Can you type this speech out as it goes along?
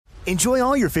Enjoy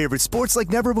all your favorite sports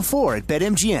like never before at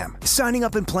BetMGM. Signing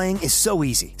up and playing is so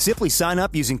easy. Simply sign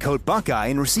up using code Buckeye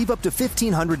and receive up to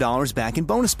 $1,500 back in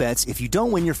bonus bets if you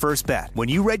don't win your first bet. When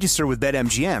you register with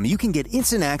BetMGM, you can get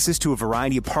instant access to a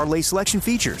variety of parlay selection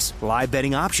features, live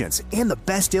betting options, and the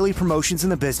best daily promotions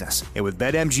in the business. And with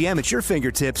BetMGM at your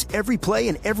fingertips, every play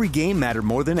and every game matter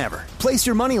more than ever. Place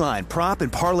your moneyline, prop,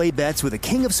 and parlay bets with the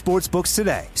king of sportsbooks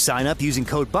today. Sign up using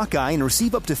code Buckeye and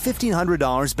receive up to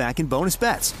 $1,500 back in bonus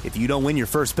bets if you don't win your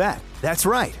first bet. That's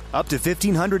right, up to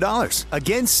 $1,500.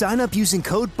 Again, sign up using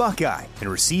code Buckeye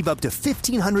and receive up to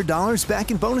 $1,500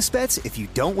 back in bonus bets if you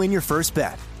don't win your first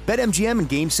bet. BetMGM and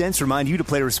GameSense remind you to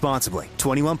play responsibly.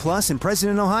 21 plus and present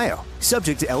in Ohio.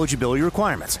 Subject to eligibility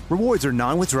requirements. Rewards are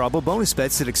non-withdrawable bonus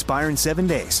bets that expire in 7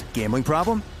 days. Gambling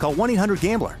problem? Call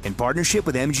 1-800-GAMBLER in partnership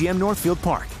with MGM Northfield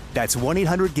Park. That's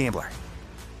 1-800-GAMBLER.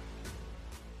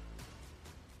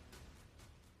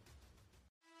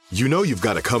 You know you've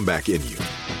got a comeback in you.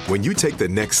 When you take the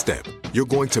next step, you're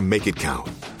going to make it count.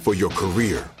 For your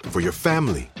career, for your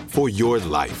family, for your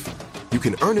life. You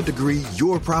can earn a degree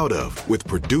you're proud of with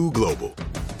Purdue Global.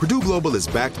 Purdue Global is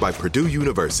backed by Purdue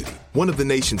University, one of the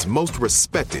nation's most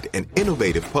respected and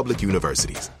innovative public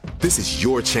universities. This is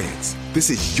your chance. This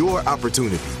is your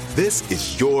opportunity. This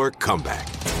is your comeback.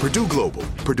 Purdue Global,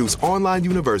 Purdue's online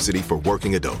university for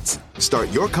working adults. Start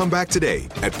your comeback today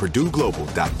at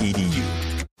purdueglobal.edu.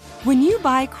 When you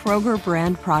buy Kroger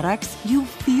brand products, you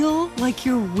feel like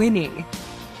you're winning.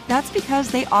 That's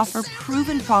because they offer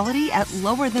proven quality at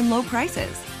lower than low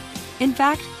prices. In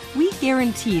fact, we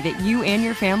guarantee that you and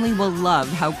your family will love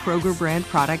how Kroger brand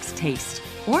products taste,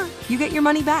 or you get your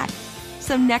money back.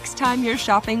 So next time you're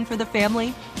shopping for the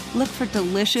family, look for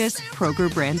delicious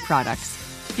Kroger brand products,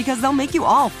 because they'll make you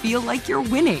all feel like you're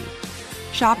winning.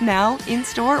 Shop now,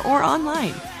 in-store, or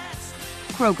online.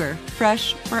 Kroger,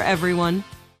 fresh for everyone.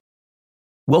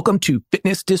 Welcome to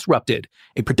Fitness Disrupted,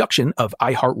 a production of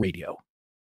iHeartRadio.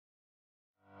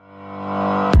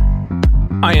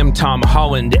 I am Tom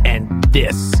Holland, and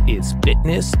this is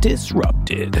Fitness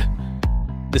Disrupted.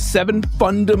 The 7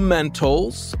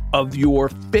 fundamentals of your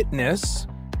fitness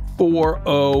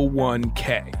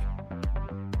 401k.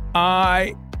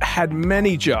 I had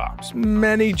many jobs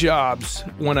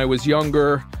when I was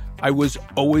younger. I was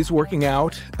always working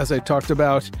out, as I talked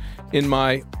about in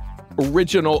my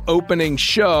original opening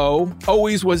show.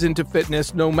 Always was into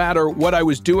fitness, no matter what I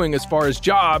was doing as far as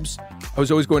jobs. I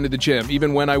was always going to the gym.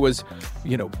 Even when I was,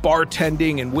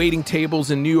 bartending and waiting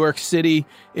tables in New York City,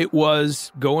 it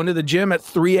was going to the gym at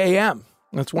 3 a.m.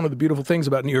 That's one of the beautiful things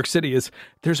about New York City is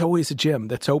there's always a gym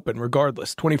that's open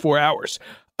regardless, 24 hours.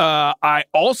 I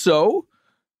also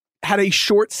had a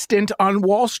short stint on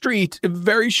Wall Street, a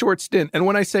very short stint. And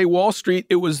when I say Wall Street,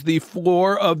 it was the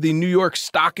floor of the New York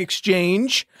Stock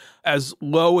Exchange, as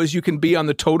low as you can be on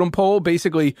the totem pole,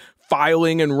 basically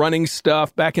filing and running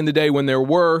stuff back in the day when there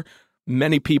were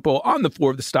many people on the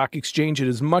floor of the stock exchange. It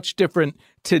is much different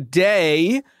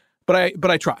today, but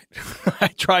I tried. I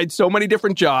tried so many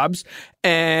different jobs,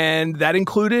 and that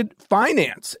included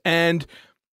finance. And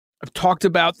I've talked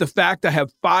about the fact I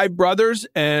have 5 brothers,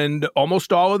 and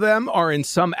almost all of them are in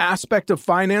some aspect of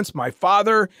finance. My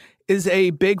father is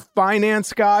a big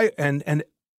finance guy, and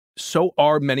so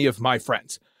are many of my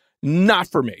friends. Not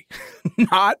for me.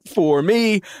 Not for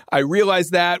me. I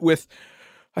realized that with,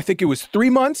 I think it was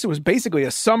 3 months. It was basically a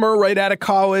summer right out of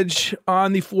college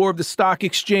on the floor of the stock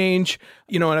exchange,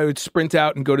 and I would sprint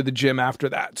out and go to the gym after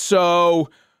that.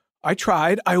 So I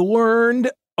tried. I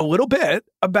learned a little bit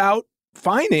about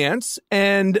finance,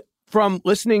 and from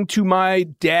listening to my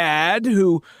dad,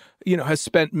 who, has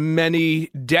spent many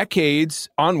decades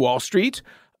on Wall Street,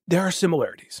 there are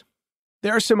similarities.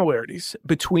 There are similarities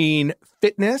between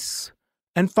fitness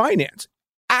and finance.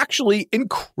 Actually,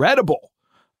 incredible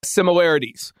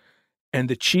similarities. And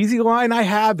the cheesy line I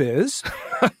have is,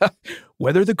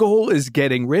 whether the goal is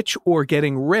getting rich or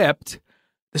getting ripped,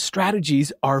 the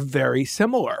strategies are very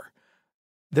similar.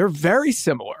 They're very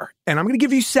similar. And I'm going to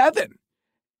give you 7.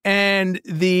 And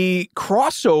the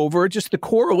crossover, just the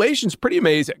correlation is pretty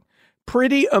amazing.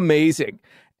 Pretty amazing.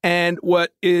 And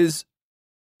what is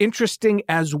interesting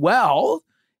as well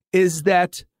is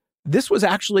that this was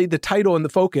actually the title and the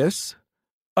focus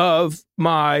of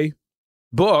my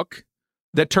book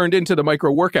that turned into the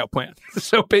micro workout plan.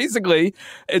 So basically,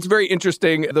 it's very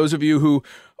interesting. Those of you who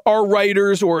are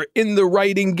writers or in the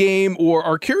writing game or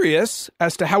are curious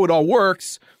as to how it all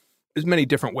works, there's many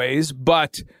different ways,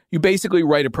 but you basically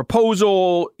write a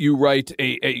proposal, you write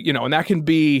and that can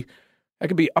be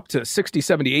up to 60,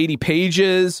 70, 80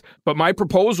 pages. But my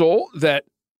proposal that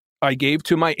I gave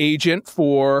to my agent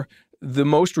for the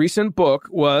most recent book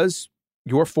was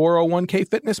your 401k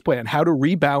fitness plan, how to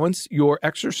rebalance your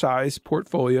exercise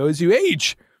portfolio as you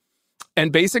age.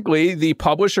 And basically, the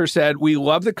publisher said, we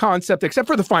love the concept, except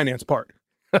for the finance part.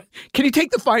 Can you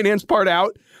take the finance part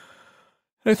out?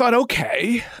 And I thought,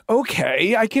 okay,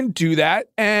 I can do that.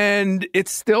 And it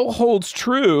still holds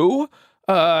true.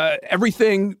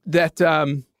 Everything that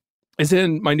is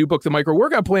in my new book, The Micro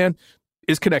Workout Plan,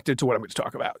 is connected to what I'm going to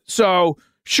talk about. So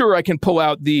sure, I can pull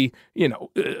out the,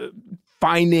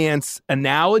 finance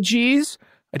analogies.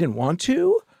 I didn't want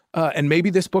to. And maybe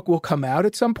this book will come out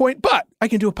at some point, but I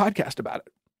can do a podcast about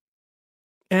it.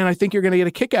 And I think you're going to get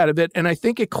a kick out of it. And I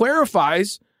think it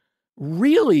clarifies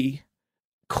really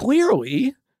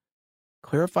clearly.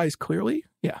 Clarifies clearly?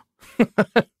 Yeah.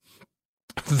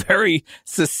 Very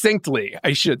succinctly,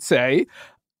 I should say,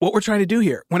 what we're trying to do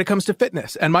here when it comes to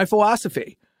fitness and my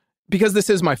philosophy, because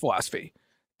this is my philosophy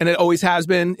and it always has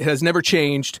been. It has never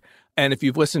changed. And if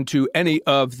you've listened to any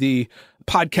of the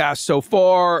podcasts so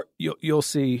far, you'll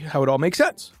see how it all makes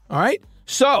sense. All right.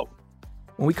 So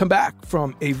when we come back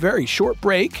from a very short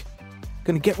break,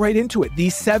 going to get right into it.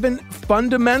 These 7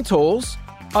 fundamentals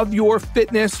of your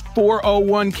fitness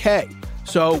 401k.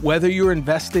 So whether you're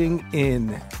investing in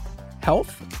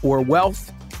health or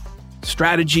wealth,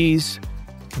 strategies,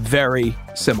 very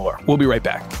similar. We'll be right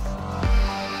back.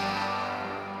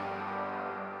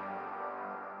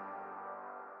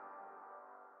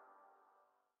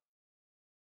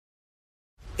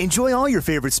 Enjoy all your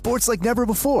favorite sports like never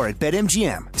before at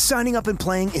BetMGM. Signing up and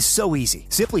playing is so easy.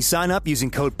 Simply sign up using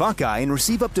code Buckeye and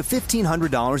receive up to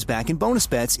 $1,500 back in bonus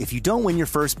bets if you don't win your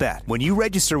first bet. When you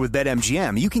register with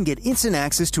BetMGM, you can get instant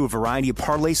access to a variety of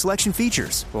parlay selection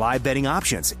features, live betting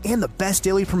options, and the best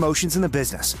daily promotions in the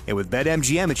business. And with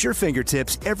BetMGM at your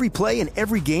fingertips, every play and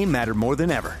every game matter more than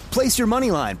ever. Place your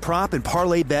moneyline, prop, and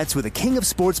parlay bets with the king of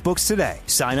sportsbooks today.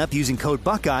 Sign up using code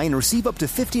Buckeye and receive up to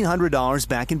 $1,500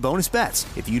 back in bonus bets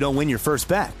if you don't win your first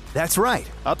bet. That's right,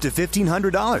 up to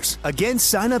 $1,500. Again,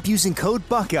 sign up using code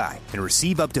Buckeye and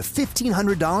receive up to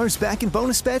 $1,500 back in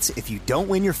bonus bets if you don't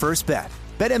win your first bet.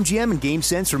 BetMGM and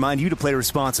GameSense remind you to play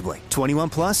responsibly. 21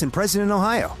 plus and present in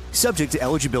Ohio. Subject to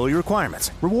eligibility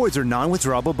requirements. Rewards are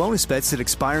non-withdrawable bonus bets that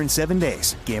expire in 7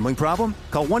 days. Gambling problem?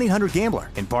 Call 1-800-GAMBLER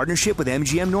in partnership with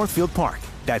MGM Northfield Park.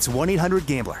 That's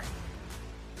 1-800-GAMBLER.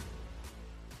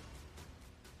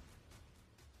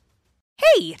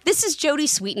 Hey, this is Jodie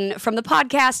Sweetin from the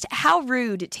podcast How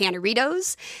Rude,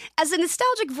 Tanneritos. As a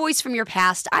nostalgic voice from your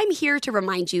past, I'm here to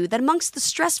remind you that amongst the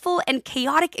stressful and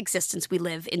chaotic existence we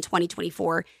live in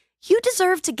 2024, you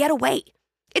deserve to get away.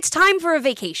 It's time for a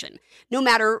vacation, no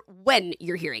matter when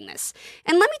you're hearing this.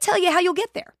 And let me tell you how you'll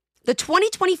get there. The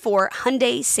 2024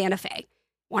 Hyundai Santa Fe.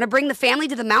 Want to bring the family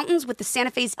to the mountains with the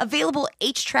Santa Fe's available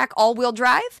H-Track all-wheel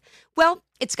drive? Well,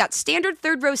 it's got standard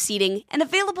third-row seating and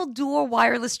available dual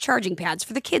wireless charging pads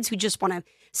for the kids who just want to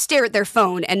stare at their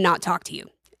phone and not talk to you.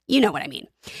 You know what I mean.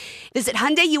 Visit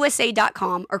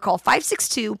HyundaiUSA.com or call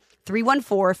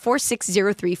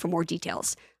 562-314-4603 for more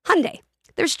details. Hyundai.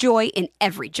 There's joy in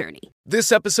every journey.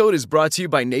 This episode is brought to you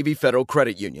by Navy Federal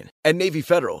Credit Union. At Navy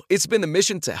Federal, it's been the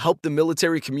mission to help the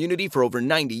military community for over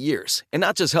 90 years. And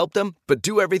not just help them, but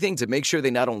do everything to make sure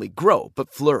they not only grow,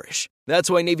 but flourish. That's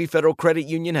why Navy Federal Credit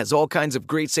Union has all kinds of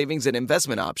great savings and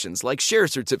investment options like share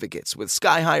certificates with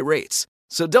sky-high rates.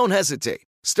 So don't hesitate.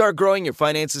 Start growing your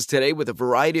finances today with a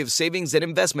variety of savings and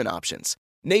investment options.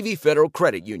 Navy Federal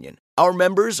Credit Union. Our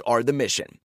members are the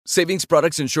mission. Savings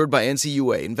products insured by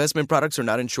NCUA. Investment products are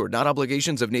not insured, not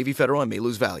obligations of Navy Federal and may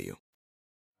lose value.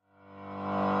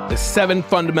 The 7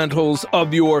 fundamentals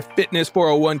of your fitness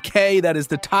 401k. That is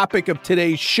the topic of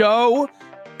today's show.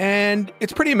 And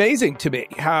it's pretty amazing to me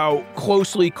how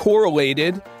closely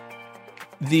correlated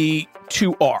the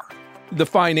two are, the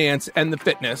finance and the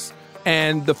fitness,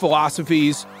 and the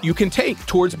philosophies you can take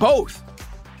towards both.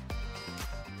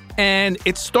 And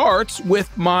it starts with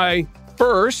my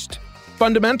first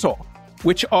fundamental,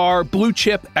 which are blue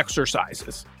chip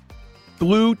exercises.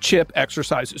 Blue chip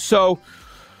exercises. So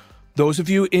those of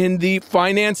you in the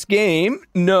finance game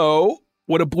know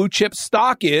what a blue chip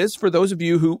stock is. For those of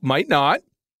you who might not,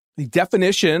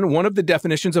 one of the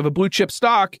definitions of a blue chip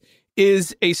stock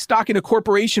is a stock in a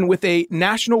corporation with a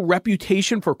national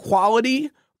reputation for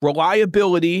quality,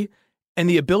 reliability, and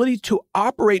the ability to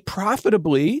operate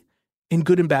profitably in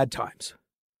good and bad times.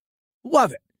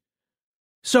 Love it.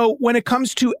 So when it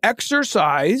comes to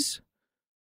exercise,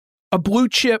 a blue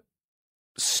chip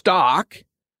stock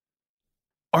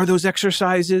are those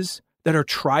exercises that are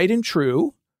tried and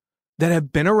true, that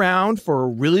have been around for a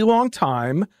really long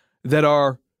time, that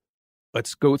are,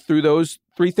 let's go through those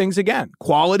 3 things again.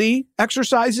 Quality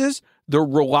exercises, they're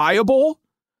reliable,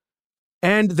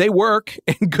 and they work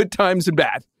in good times and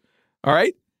bad. All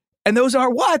right? And those are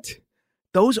what?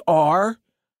 Those are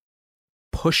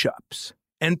push-ups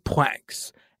and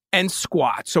planks and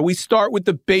squats. So we start with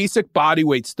the basic body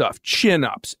weight stuff,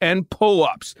 chin-ups and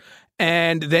pull-ups.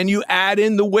 And then you add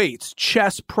in the weights,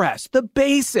 chest press, the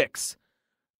basics.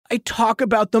 I talk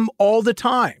about them all the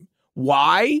time.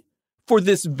 Why? For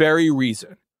this very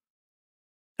reason.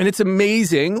 And it's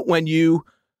amazing when you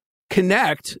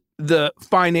connect the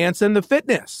finance and the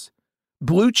fitness.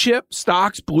 Blue chip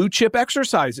stocks, blue chip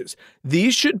exercises.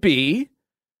 These should be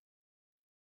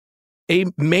a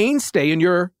mainstay in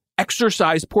your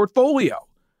exercise portfolio.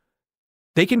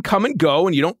 They can come and go,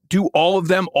 and you don't do all of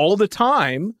them all the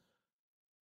time.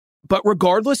 But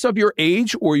regardless of your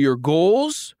age or your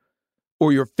goals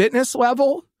or your fitness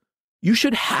level, you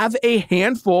should have a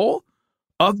handful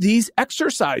of these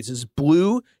exercises,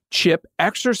 blue chip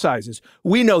exercises.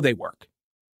 We know they work.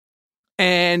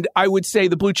 And I would say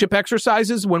the blue chip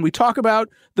exercises, when we talk about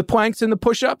the planks and the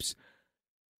push-ups,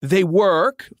 they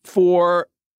work for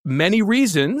many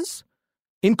reasons,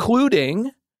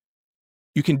 including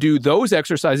you can do those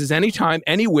exercises anytime,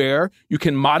 anywhere. You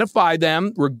can modify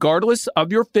them regardless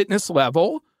of your fitness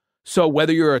level. So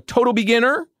whether you're a total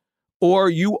beginner or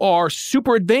you are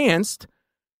super advanced,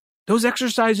 those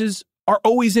exercises are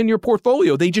always in your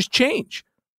portfolio. They just change.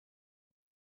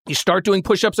 You start doing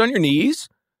push-ups on your knees,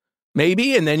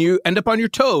 maybe, and then you end up on your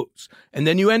toes. And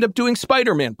then you end up doing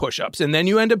Spider-Man push-ups. And then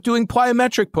you end up doing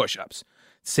plyometric push-ups.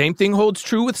 Same thing holds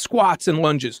true with squats and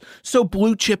lunges. So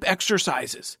blue chip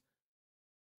exercises.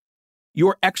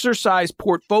 Your exercise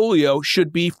portfolio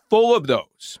should be full of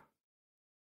those.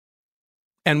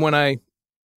 And when I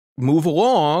move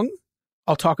along,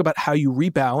 I'll talk about how you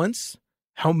rebalance,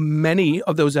 how many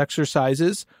of those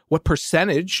exercises, what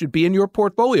percentage should be in your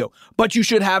portfolio. But you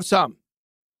should have some.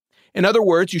 In other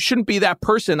words, you shouldn't be that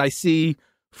person I see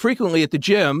frequently at the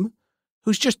gym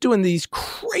who's just doing these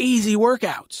crazy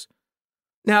workouts.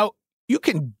 Now, you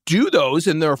can do those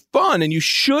and they're fun, and you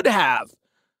should have,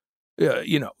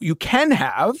 you can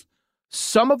have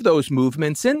some of those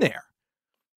movements in there.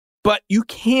 But you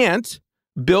can't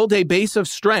build a base of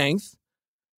strength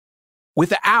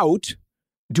without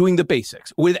doing the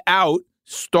basics, without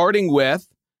starting with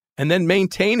and then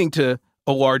maintaining to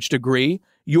a large degree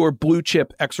your blue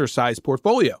chip exercise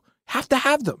portfolio. Have to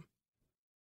have them.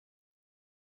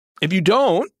 If you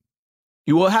don't,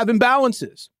 you will have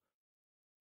imbalances.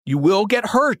 You will get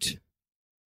hurt.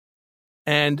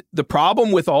 And the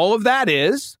problem with all of that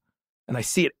is, and I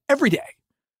see it every day,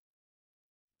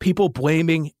 people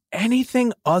blaming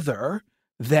anything other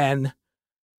than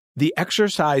the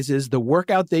exercises, the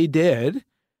workout they did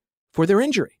for their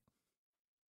injury.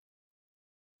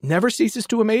 Never ceases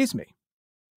to amaze me.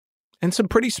 And some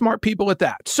pretty smart people at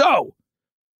that. So,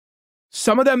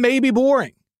 some of them may be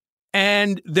boring.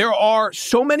 And there are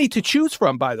so many to choose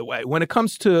from, by the way, when it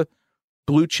comes to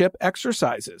blue chip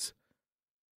exercises.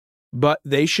 But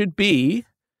they should be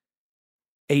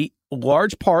a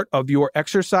large part of your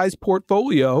exercise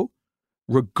portfolio,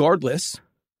 regardless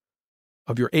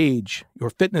of your age, your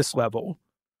fitness level,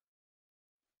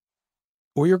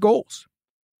 or your goals.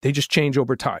 They just change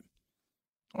over time.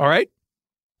 All right?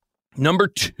 Number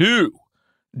 2,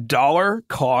 dollar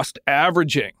cost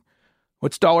averaging.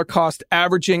 What's dollar cost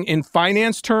averaging in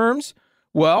finance terms?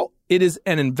 Well, it is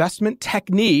an investment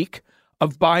technique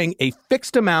of buying a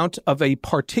fixed amount of a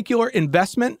particular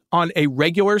investment on a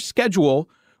regular schedule,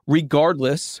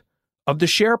 regardless of the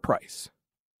share price.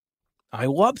 I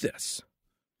love this.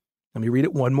 Let me read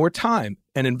it one more time.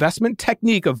 An investment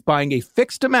technique of buying a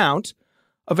fixed amount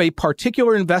of a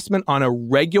particular investment on a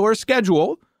regular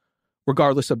schedule,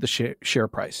 regardless of the share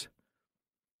price.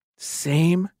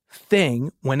 Same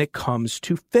thing when it comes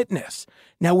to fitness.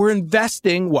 Now we're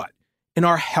investing what? In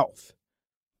our health.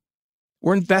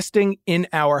 We're investing in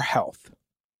our health.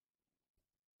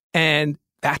 And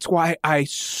that's why I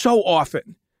so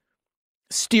often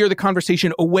steer the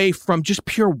conversation away from just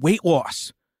pure weight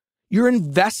loss. You're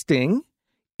investing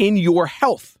in your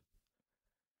health.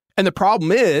 And the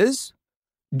problem is,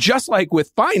 just like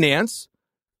with finance,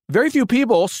 very few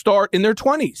people start in their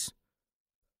 20s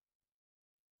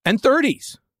and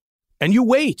 30s. And you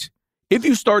wait. If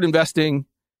you start investing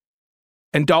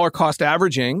and dollar cost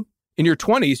averaging in your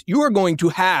 20s, you are going to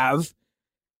have,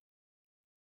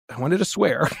 I wanted to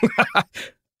swear,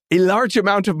 a large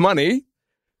amount of money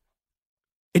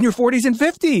in your 40s and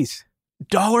 50s.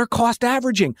 Dollar cost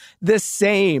averaging. The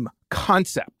same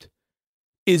concept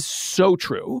is so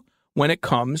true when it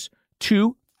comes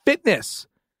to fitness.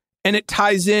 And it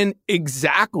ties in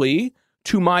exactly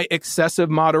to my excessive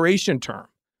moderation term.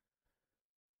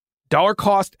 Dollar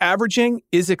cost averaging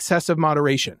is excessive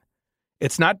moderation.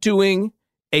 It's not doing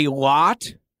a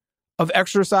lot of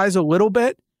exercise a little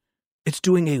bit. It's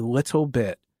doing a little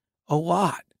bit, a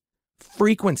lot.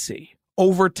 Frequency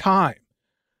over time.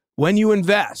 When you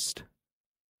invest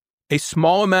a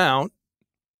small amount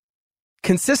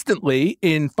consistently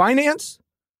in finance,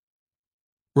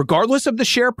 regardless of the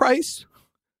share price,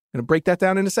 I'm going to break that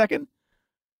down in a second,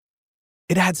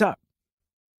 it adds up.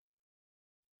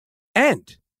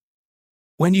 And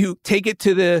when you take it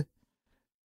to the,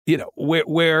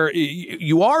 where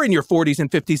you are in your 40s and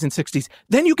 50s and 60s,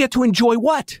 then you get to enjoy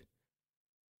what?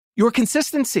 Your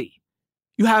consistency.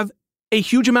 You have a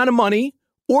huge amount of money,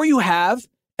 or you have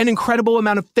an incredible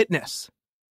amount of fitness.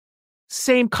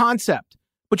 Same concept,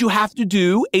 but you have to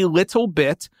do a little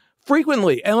bit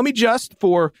frequently. And let me just,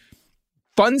 for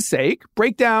fun's sake,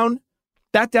 break down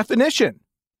that definition.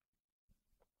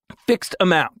 Fixed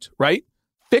amount, right?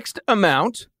 Fixed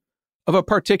amount of a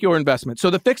particular investment. So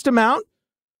the fixed amount,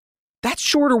 that's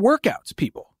shorter workouts,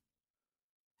 people.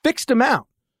 Fixed amount.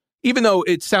 Even though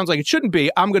it sounds like it shouldn't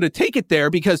be, I'm going to take it there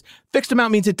because fixed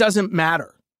amount means it doesn't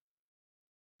matter.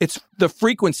 It's the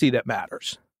frequency that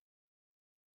matters.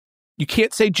 You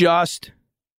can't say just,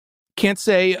 can't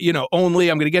say, only.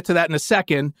 I'm going to get to that in a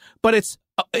second, but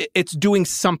it's doing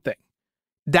something.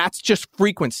 That's just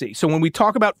frequency. So when we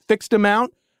talk about fixed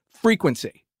amount,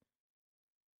 frequency.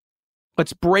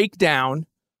 Let's break down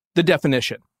the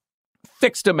definition.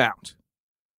 Fixed amount.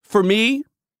 For me,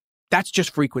 that's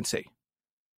just frequency.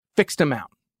 Fixed amount.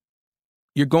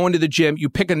 You're going to the gym, you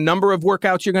pick a number of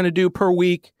workouts you're going to do per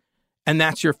week, and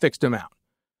that's your fixed amount.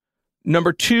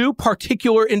 Number 2,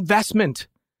 particular investment.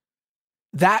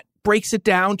 That breaks it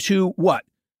down to what?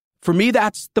 For me,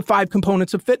 that's the 5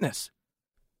 components of fitness.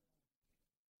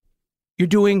 You're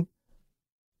doing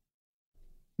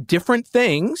different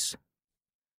things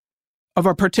of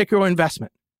a particular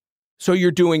investment. So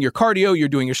you're doing your cardio, you're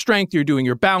doing your strength, you're doing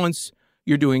your balance,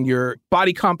 you're doing your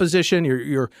body composition,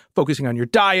 you're focusing on your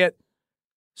diet.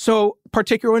 So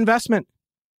particular investment,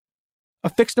 a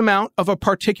fixed amount of a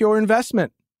particular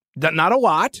investment. Not a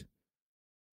lot,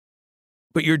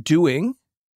 but you're doing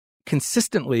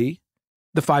consistently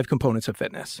the 5 components of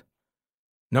fitness.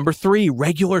 Number 3,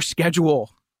 regular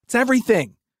schedule. It's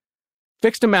everything.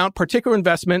 Fixed amount, particular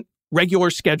investment, regular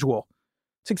schedule.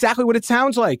 It's exactly what it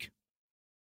sounds like.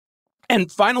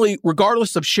 And finally,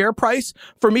 regardless of share price,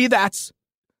 for me, that's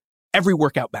every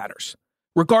workout matters,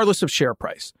 regardless of share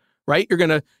price, right? You're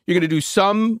gonna do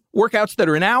some workouts that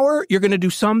are an hour. You're going to do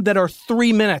some that are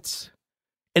 3 minutes,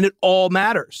 and it all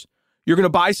matters. You're going to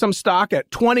buy some stock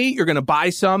at 20. You're going to buy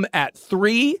some at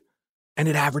 3, and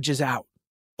it averages out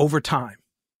over time.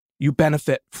 You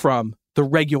benefit from the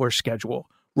regular schedule,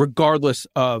 regardless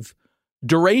of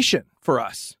duration for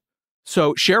us.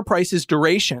 So share price is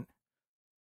duration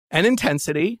and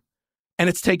intensity, and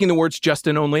it's taking the words just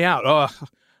and only out. Oh,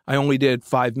 I only did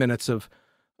 5 minutes of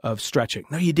stretching.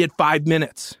 No, you did 5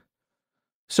 minutes.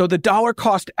 So the dollar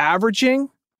cost averaging,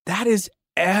 that is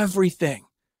everything.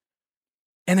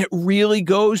 And it really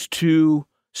goes to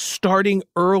starting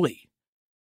early.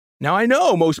 Now, I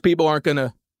know most people aren't going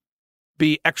to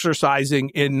be exercising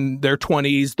in their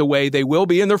 20s the way they will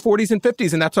be in their 40s and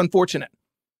 50s, and that's unfortunate.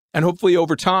 And hopefully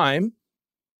over time,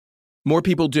 more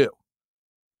people do.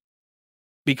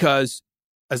 Because,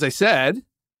 as I said,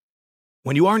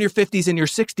 when you are in your 50s and your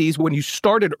 60s, when you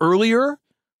started earlier,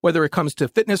 whether it comes to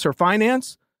fitness or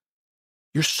finance,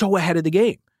 you're so ahead of the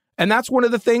game. And that's one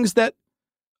of the things that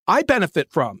I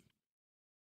benefit from.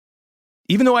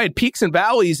 Even though I had peaks and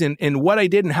valleys in what I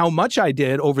did and how much I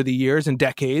did over the years and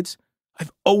decades,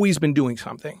 I've always been doing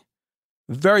something.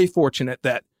 Very fortunate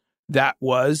that that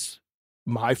was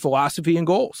my philosophy and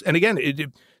goals. And again,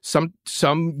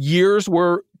 some years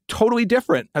were totally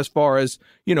different as far as,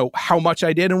 how much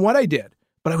I did and what I did,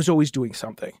 but I was always doing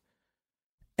something.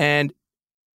 And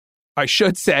I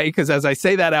should say, because as I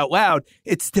say that out loud,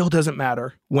 it still doesn't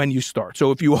matter when you start.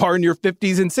 So if you are in your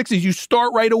 50s and 60s, you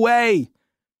start right away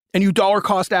and you dollar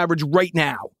cost average right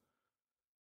now,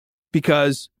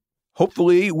 because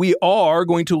hopefully we are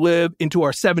going to live into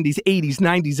our 70s, 80s,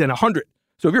 90s, and 100.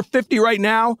 So if you're 50 right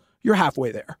now, you're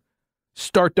halfway there.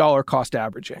 Start dollar cost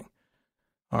averaging.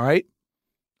 All right.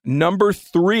 Number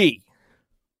 3,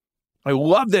 I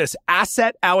love this,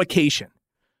 asset allocation.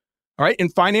 All right. In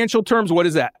financial terms, what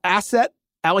is that? Asset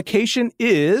allocation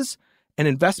is an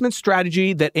investment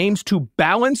strategy that aims to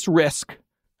balance risk,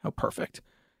 how perfect,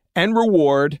 and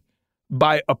reward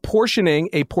by apportioning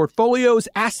a portfolio's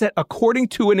asset according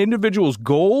to an individual's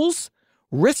goals,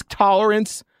 risk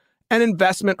tolerance, and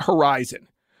investment horizon.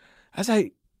 As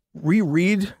I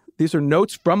reread, these are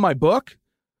notes from my book,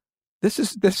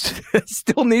 This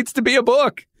still needs to be a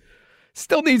book.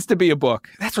 Still needs to be a book.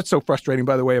 That's what's so frustrating,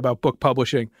 by the way, about book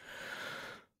publishing.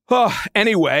 Oh,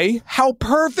 anyway, how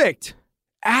perfect.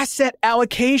 Asset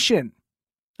allocation.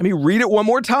 Let me read it one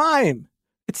more time.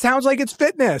 It sounds like it's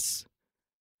fitness.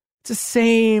 It's the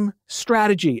same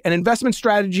strategy, an investment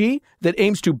strategy that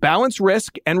aims to balance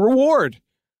risk and reward.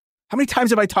 How many times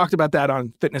have I talked about that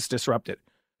on Fitness Disrupted?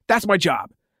 That's my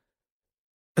job.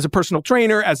 As a personal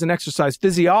trainer, as an exercise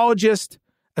physiologist,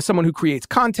 as someone who creates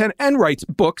content and writes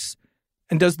books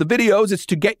and does the videos, it's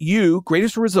to get you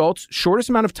greatest results, shortest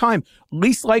amount of time,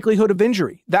 least likelihood of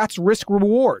injury. That's risk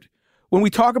reward. When we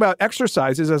talk about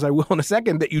exercises, as I will in a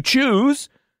second, that you choose,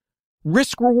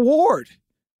 risk reward.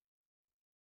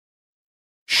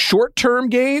 Short-term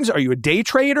gains, are you a day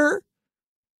trader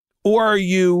or are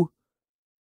you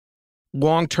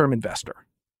long-term investor?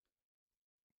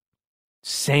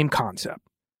 Same concept.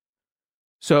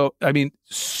 So, I mean,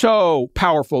 so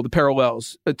powerful, the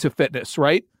parallels to fitness,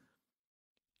 right?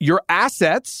 Your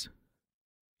assets,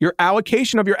 your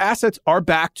allocation of your assets are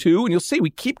back to, and you'll see,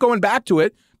 we keep going back to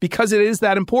it because it is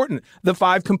that important, the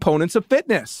 5 components of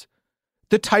fitness.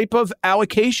 The type of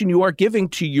allocation you are giving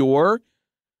to your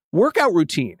workout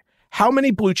routine. How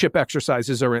many blue chip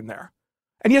exercises are in there?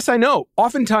 And yes, I know,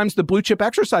 oftentimes the blue chip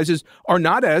exercises are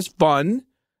not as fun,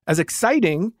 as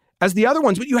exciting as the other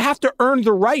ones, but you have to earn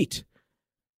the right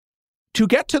to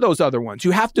get to those other ones.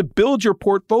 You have to build your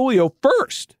portfolio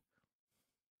first.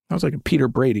 I was like a Peter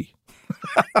Brady.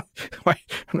 I'm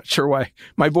not sure why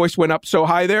my voice went up so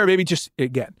high there. Maybe just,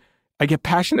 again, I get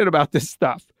passionate about this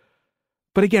stuff.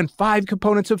 But again, 5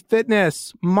 components of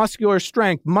fitness: muscular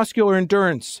strength, muscular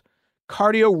endurance,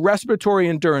 cardiorespiratory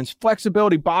endurance,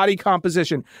 flexibility, body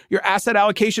composition, your asset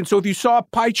allocation. So if you saw a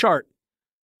pie chart,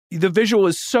 the visual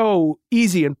is so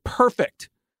easy and perfect.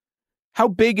 How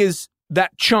big is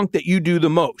that chunk that you do the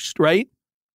most, right?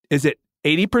 Is it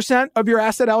 80% of your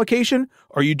asset allocation?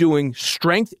 Are you doing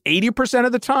strength 80%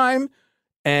 of the time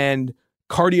and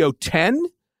cardio 10,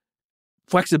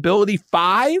 flexibility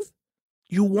 5?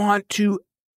 You want to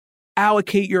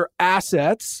allocate your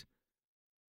assets.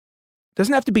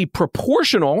 Doesn't have to be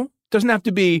proportional. Doesn't have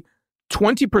to be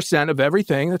 20% of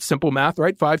everything. That's simple math,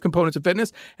 right? 5 components of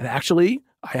fitness. And actually,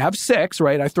 I have 6,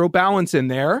 right? I throw balance in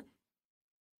there.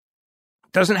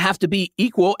 Doesn't have to be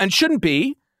equal and shouldn't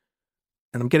be.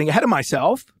 And I'm getting ahead of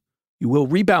myself. You will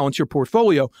rebalance your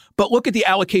portfolio, but look at the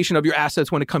allocation of your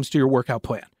assets when it comes to your workout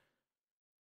plan.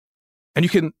 And you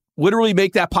can literally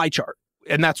make that pie chart.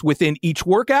 And that's within each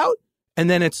workout, and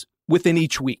then it's within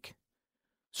each week.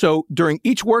 So during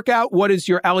each workout, what is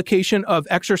your allocation of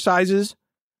exercises?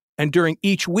 And during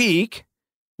each week,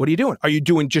 what are you doing? Are you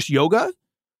doing just yoga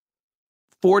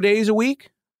 4 days a week?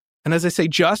 And as I say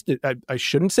just, I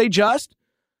shouldn't say just,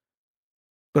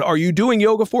 but are you doing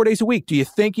yoga 4 days a week? Do you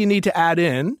think you need to add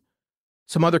in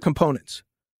some other components?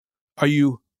 Are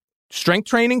you strength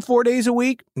training 4 days a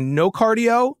week? No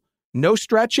cardio, no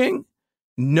stretching?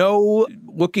 No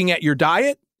looking at your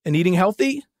diet and eating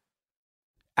healthy?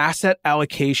 Asset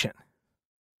allocation.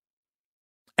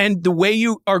 And the way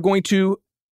you are going to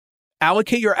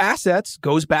allocate your assets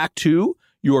goes back to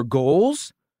your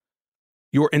goals,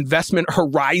 your investment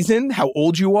horizon, how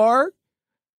old you are,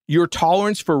 your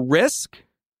tolerance for risk.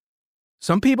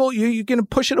 Some people, you're going to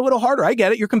push it a little harder. I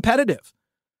get it. You're competitive.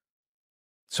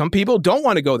 Some people don't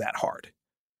want to go that hard.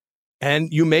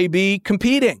 And you may be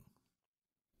competing.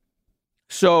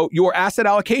 So your asset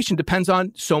allocation depends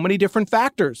on so many different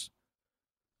factors.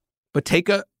 But take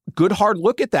a good hard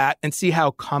look at that and see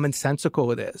how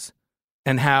commonsensical it is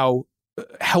and how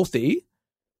healthy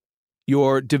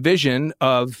your division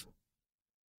of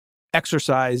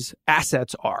exercise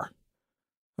assets are.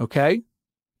 Okay?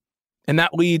 And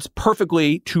that leads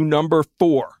perfectly to number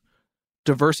 4,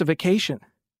 diversification.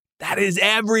 That is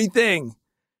everything.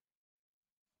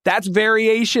 That's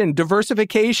variation,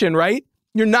 diversification, right?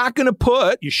 You're not going to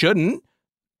put, you shouldn't,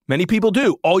 many people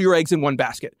do, all your eggs in one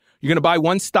basket. You're going to buy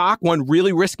one stock, one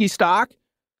really risky stock,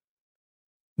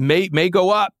 may go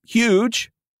up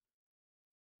huge,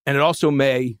 and it also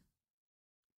may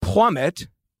plummet,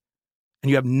 and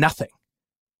you have nothing.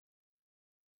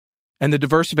 And the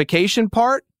diversification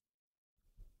part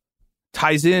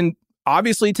ties in,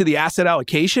 obviously, to the asset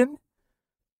allocation,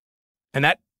 and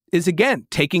that is, again,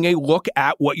 taking a look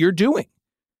at what you're doing.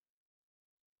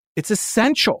 It's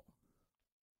essential.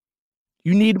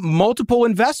 You need multiple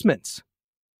investments.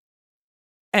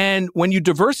 And when you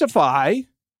diversify,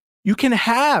 you can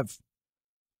have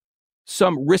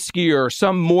some riskier,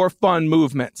 some more fun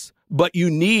movements, but you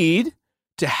need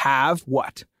to have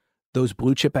what? Those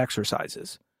blue chip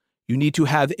exercises. You need to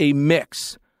have a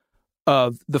mix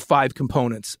of the 5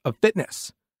 components of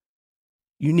fitness.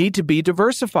 You need to be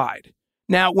diversified.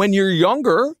 Now, when you're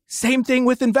younger, same thing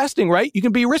with investing, right? You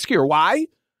can be riskier. Why?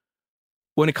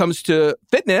 When it comes to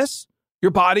fitness,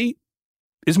 your body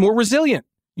is more resilient.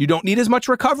 You don't need as much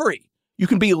recovery. You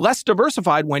can be less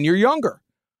diversified when you're younger.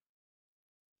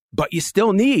 But you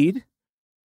still need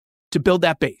to build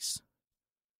that base.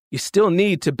 You still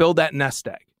need to build that nest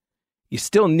egg. You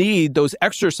still need those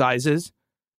exercises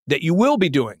that you will be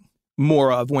doing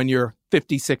more of when you're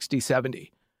 50, 60,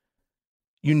 70.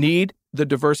 You need the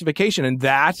diversification. And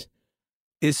that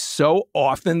is so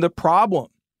often the problem,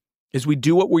 is we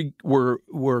do what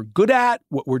we're good at,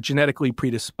 what we're genetically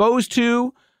predisposed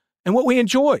to, and what we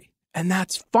enjoy. And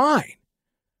that's fine.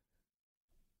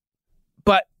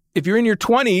 But if you're in your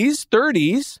 20s,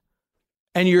 30s,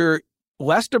 and you're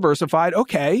less diversified,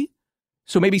 okay,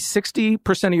 so maybe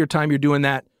 60% of your time you're doing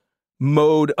that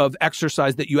mode of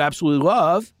exercise that you absolutely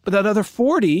love, but that other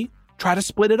 40, try to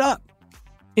split it up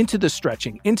into the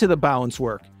stretching, into the balance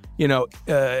work.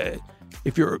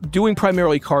 If you're doing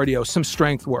primarily cardio, some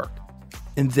strength work,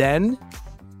 and then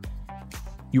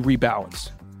you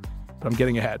rebalance. But I'm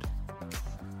getting ahead.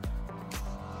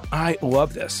 I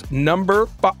love this. Number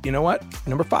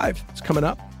 5 is coming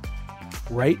up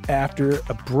right after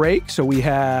a break. So we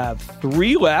have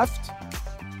 3 left.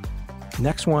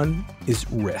 Next one is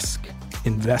risk,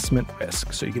 investment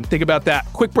risk. So you can think about that.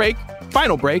 Quick break,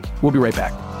 final break. We'll be right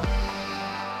back.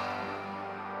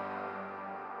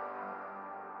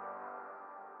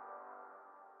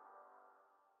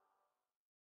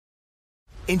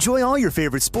 Enjoy all your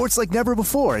favorite sports like never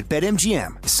before at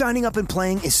BetMGM. Signing up and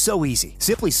playing is so easy.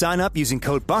 Simply sign up using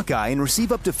code Buckeye and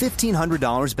receive up to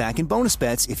 $1,500 back in bonus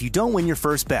bets if you don't win your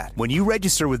first bet. When you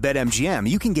register with BetMGM,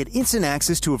 you can get instant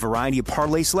access to a variety of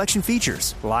parlay selection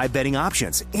features, live betting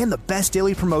options, and the best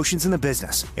daily promotions in the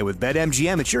business. And with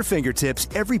BetMGM at your fingertips,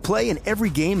 every play and every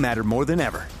game matter more than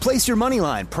ever. Place your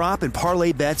moneyline, prop, and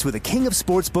parlay bets with the king of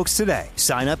sportsbooks today.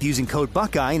 Sign up using code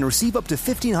Buckeye and receive up to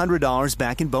 $1,500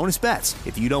 back in bonus bets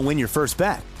if you don't win your first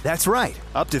bet. That's right,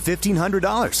 up to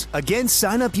 $1,500. Again,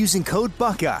 sign up using code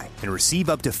Buckeye and receive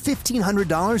up to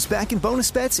 $1,500 back in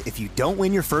bonus bets if you don't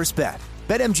win your first bet.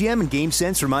 BetMGM and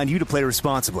GameSense remind you to play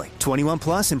responsibly. 21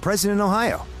 plus and present in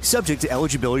Ohio. Subject to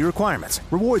eligibility requirements.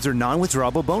 Rewards are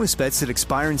non-withdrawable bonus bets that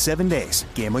expire in 7 days.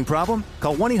 Gambling problem?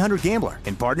 Call 1-800-GAMBLER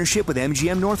in partnership with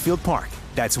MGM Northfield Park.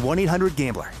 That's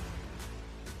 1-800-GAMBLER.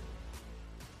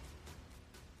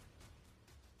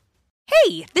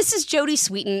 Hey, this is Jodie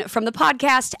Sweetin from the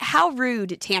podcast How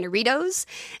Rude, Tanneritos.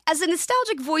 As a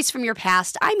nostalgic voice from your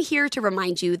past, I'm here to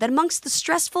remind you that amongst the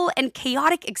stressful and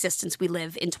chaotic existence we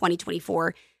live in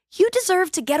 2024, you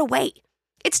deserve to get away.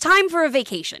 It's time for a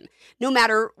vacation, no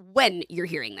matter when you're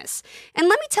hearing this. And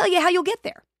let me tell you how you'll get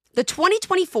there. The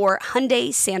 2024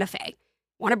 Hyundai Santa Fe.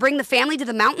 Want to bring the family to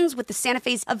the mountains with the Santa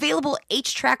Fe's available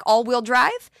H-Track all-wheel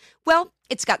drive? Well,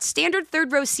 it's got standard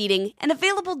third-row seating and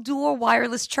available dual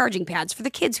wireless charging pads for the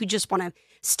kids who just want to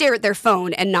stare at their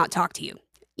phone and not talk to you.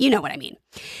 You know what I mean.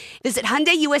 Visit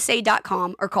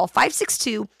HyundaiUSA.com or call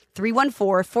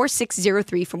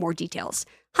 562-314-4603 for more details.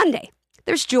 Hyundai.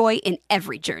 There's joy in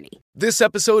every journey. This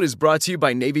episode is brought to you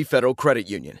by Navy Federal Credit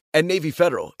Union. At Navy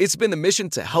Federal, it's been the mission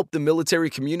to help the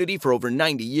military community for over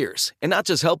 90 years. And not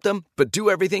just help them, but do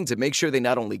everything to make sure they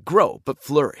not only grow, but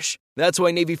flourish. That's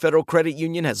why Navy Federal Credit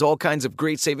Union has all kinds of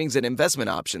great savings and investment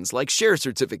options like share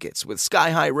certificates with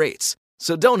sky-high rates.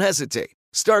 So don't hesitate.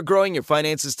 Start growing your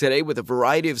finances today with a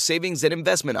variety of savings and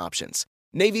investment options.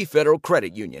 Navy Federal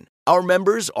Credit Union. Our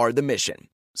members are the mission.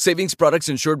 Savings products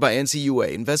insured by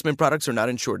NCUA. Investment products are not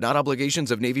insured, not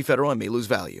obligations of Navy Federal and may lose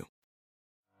value.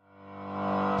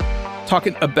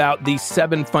 Talking about the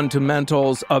 7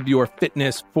 fundamentals of your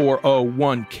fitness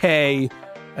 401k.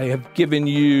 I have given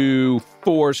you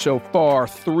 4 so far,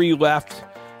 3 left.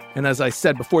 And as I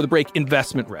said before the break,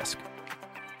 investment risk.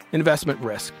 Investment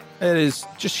risk. It is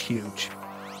just huge.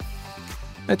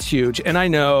 That's huge. And I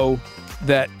know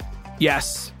that,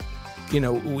 yes,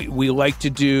 we like to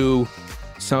do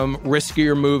some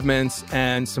riskier movements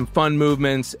and some fun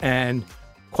movements, and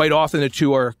quite often the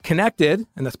two are connected,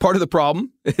 and that's part of the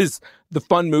problem, is the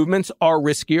fun movements are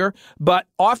riskier, but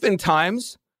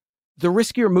oftentimes the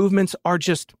riskier movements are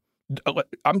just,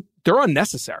 they're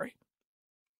unnecessary.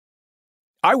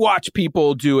 I watch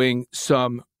people doing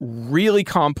some really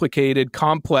complicated,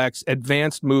 complex,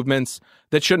 advanced movements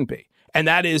that shouldn't be, and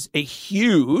that is a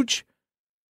huge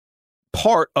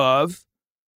part of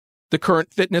the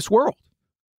current fitness world.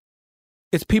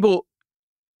 It's people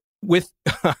with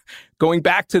going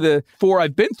back to the 4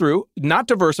 I've been through, not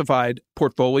diversified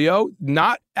portfolio,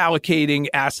 not allocating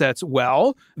assets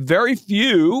well, very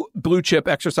few blue chip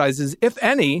exercises, if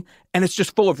any, and it's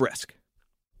just full of risk.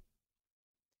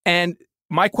 And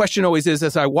my question always is,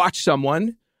 as I watch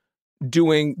someone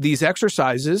doing these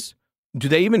exercises, do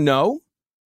they even know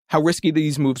how risky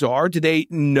these moves are? Do they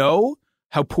know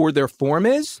how poor their form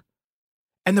is?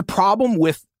 And the problem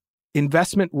with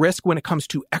investment risk when it comes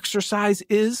to exercise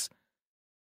is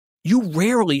you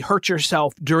rarely hurt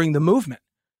yourself during the movement.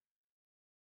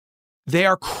 They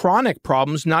are chronic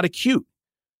problems, not acute.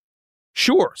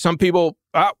 Sure, some people,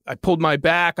 I pulled my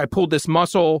back, I pulled this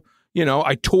muscle,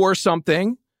 I tore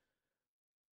something.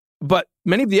 But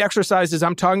many of the exercises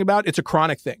I'm talking about, it's a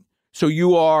chronic thing. So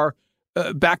you are,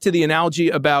 back to the analogy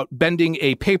about bending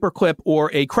a paperclip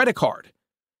or a credit card.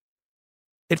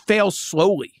 It fails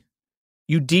slowly.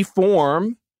 You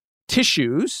deform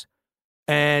tissues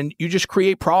and you just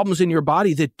create problems in your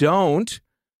body that don't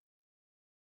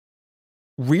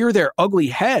rear their ugly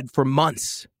head for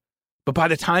months. But by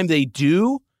the time they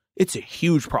do, it's a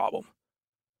huge problem.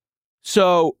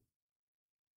 So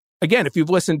again, if you've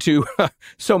listened to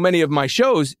so many of my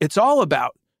shows, it's all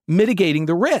about mitigating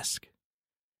the risk.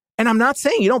 And I'm not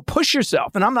saying you don't push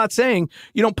yourself. And I'm not saying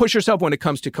you don't push yourself when it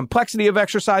comes to complexity of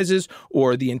exercises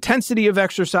or the intensity of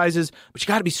exercises, but you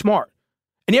got to be smart.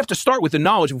 And you have to start with the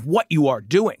knowledge of what you are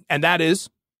doing. And that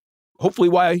is hopefully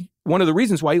one of the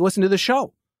reasons why you listen to the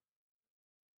show.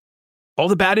 All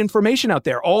the bad information out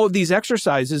there, all of these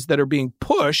exercises that are being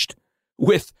pushed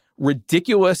with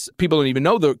ridiculous, people don't even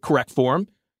know the correct form.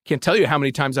 Can't tell you how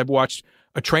many times I've watched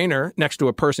a trainer next to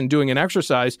a person doing an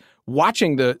exercise,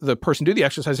 watching the person do the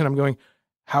exercise, and I'm going,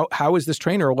 how is this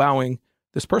trainer allowing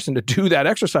this person to do that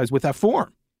exercise with that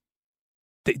form?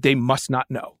 They must not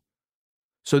know.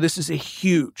 So this is a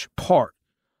huge part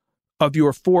of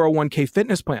your 401k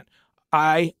fitness plan.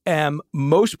 I am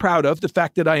most proud of the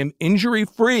fact that I am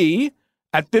injury-free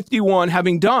at 51,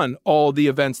 having done all the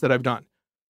events that I've done.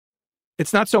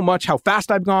 It's not so much how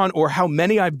fast I've gone or how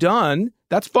many I've done.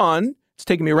 That's fun. It's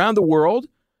taken me around the world,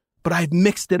 but I've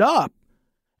mixed it up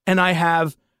and I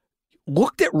have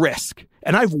looked at risk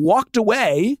and I've walked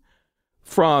away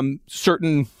from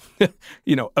certain,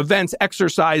 events,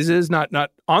 exercises, not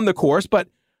on the course, but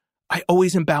I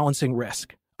always am balancing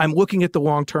risk. I'm looking at the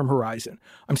long-term horizon.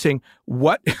 I'm saying,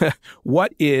 what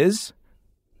is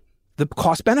the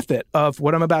cost benefit of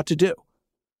what I'm about to do?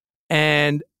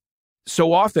 And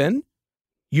so often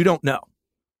you don't know.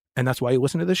 And that's why you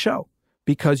listen to the show,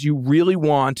 because you really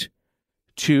want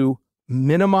to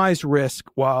minimize risk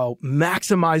while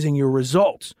maximizing your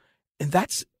results. And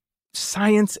that's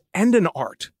science and an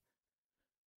art.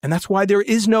 And that's why there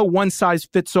is no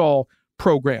one-size-fits-all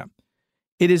program.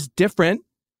 It is different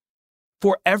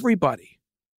for everybody.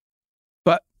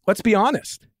 But let's be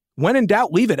honest. When in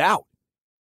doubt, leave it out.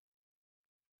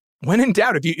 When in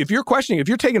doubt, if you're questioning, if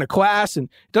you're taking a class and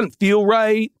it doesn't feel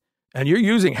right, and you're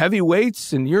using heavy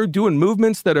weights and you're doing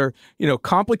movements that are,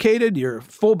 complicated, your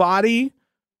full body,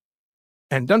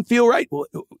 and doesn't feel right, well,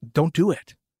 don't do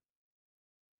it.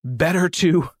 Better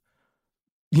to,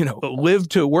 live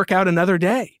to work out another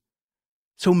day.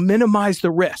 So minimize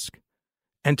the risk.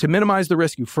 And to minimize the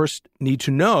risk, you first need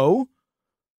to know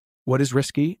what is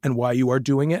risky and why you are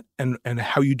doing it and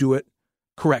how you do it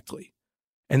correctly.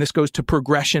 And this goes to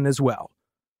progression as well.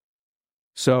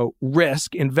 So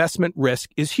investment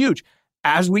risk is huge.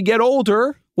 As we get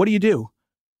older, what do?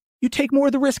 You take more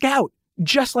of the risk out,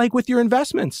 just like with your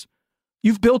investments.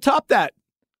 You've built up that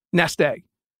nest egg.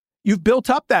 You've built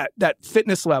up that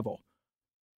fitness level.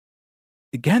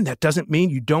 Again, that doesn't mean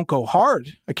you don't go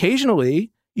hard.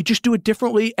 Occasionally, you just do it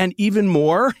differently and even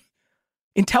more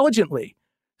intelligently.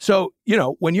 So,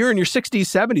 when you're in your 60s,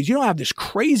 70s, you don't have this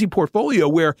crazy portfolio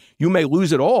where you may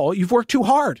lose it all. You've worked too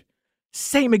hard.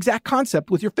 Same exact concept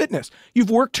with your fitness.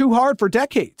 You've worked too hard for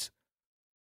decades.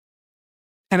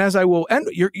 And as I will end,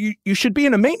 you should be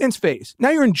in a maintenance phase. Now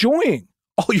you're enjoying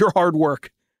all your hard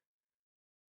work.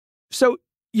 So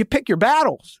you pick your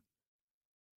battles.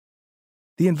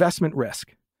 The investment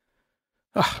risk.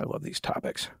 Oh, I love these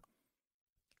topics.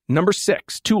 Number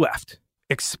 6, 2 left.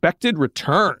 Expected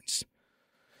returns.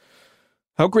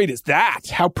 How great is that?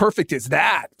 How perfect is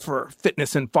that for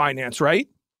fitness and finance, right?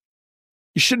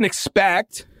 You shouldn't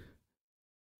expect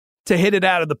to hit it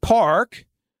out of the park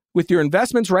with your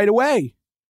investments right away.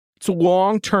 It's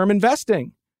long-term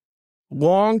investing,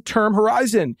 long-term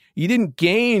horizon. You didn't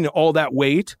gain all that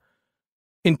weight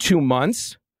in 2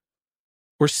 months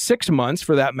or 6 months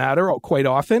for that matter, quite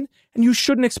often, and you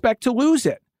shouldn't expect to lose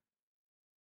it.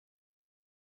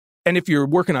 And if you're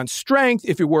working on strength,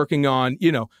 if you're working on,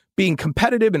 being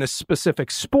competitive in a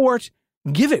specific sport,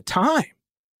 give it time.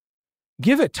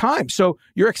 Give it time. So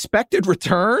your expected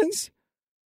returns,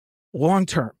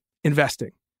 long-term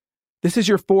investing. This is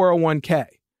your 401k.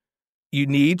 You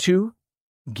need to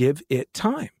give it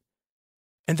time.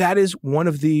 And that is one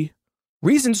of the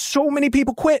reasons so many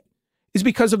people quit, is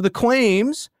because of the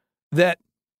claims that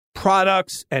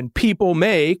products and people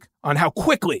make on how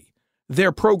quickly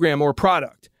their program or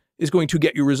product is going to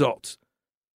get you results.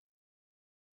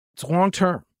 It's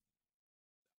long-term.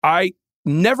 I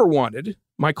never wanted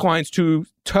my clients to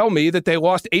tell me that they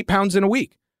lost 8 pounds in a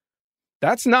week.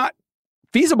 That's not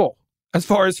feasible as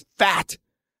far as fat.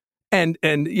 And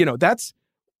that's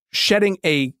shedding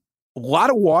a lot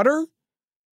of water,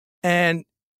 and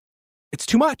it's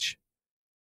too much.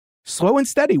 Slow and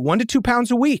steady, 1 to 2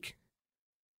 pounds a week.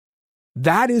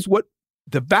 That is what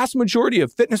the vast majority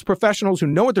of fitness professionals who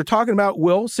know what they're talking about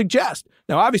will suggest.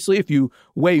 Now, obviously, if you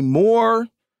weigh more,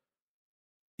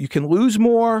 you can lose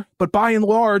more, but by and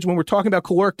large, when we're talking about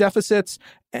caloric deficits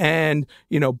and,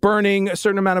 burning a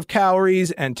certain amount of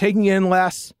calories and taking in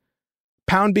less,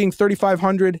 pound being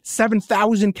 3,500,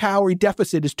 7,000 calorie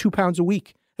deficit is 2 pounds a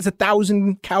week. That's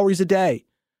 1,000 calories a day.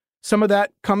 Some of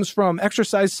that comes from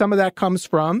exercise. Some of that comes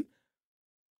from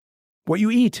what you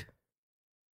eat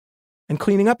and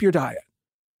cleaning up your diet.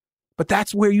 But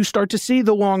that's where you start to see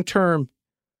the long-term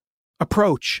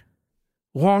approach,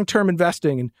 long-term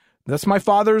investing. And that's my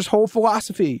father's whole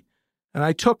philosophy. And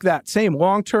I took that same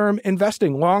long-term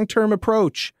investing, long-term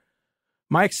approach.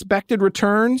 My expected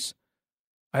returns,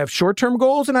 I have short-term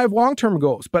goals and I have long-term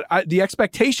goals. But the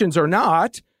expectations are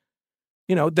not,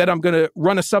 that I'm going to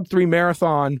run a sub-3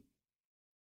 marathon,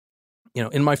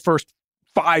 in my first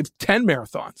 5-10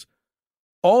 marathons.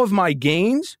 All of my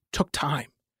gains took time.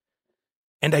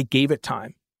 And I gave it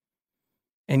time.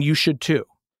 And you should too.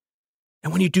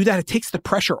 And when you do that, it takes the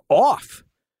pressure off.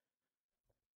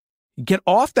 You get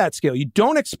off that scale. You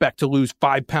don't expect to lose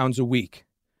 5 pounds a week.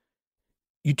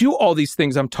 You do all these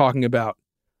things I'm talking about.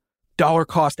 Dollar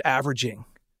cost averaging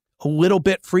a little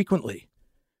bit frequently.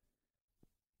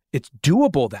 It's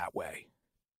doable that way.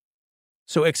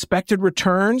 So expected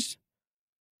returns,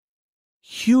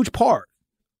 huge part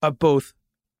of both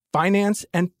finance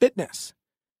and fitness.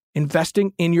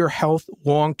 Investing in your health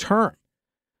long term.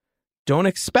 Don't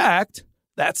expect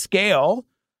that scale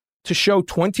to show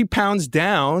 20 pounds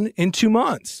down in 2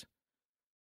 months.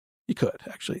 You could,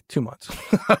 actually, 2 months.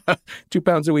 2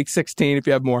 pounds a week, 16 if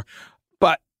you have more.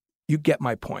 But you get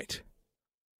my point.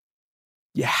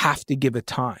 You have to give it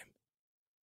time.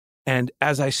 And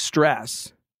as I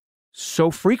stress so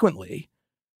frequently,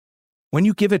 when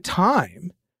you give it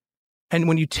time and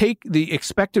when you take the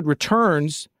expected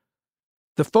returns,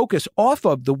 the focus off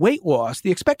of the weight loss,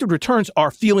 the expected returns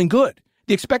are feeling good.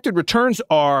 The expected returns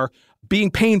are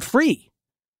being pain-free.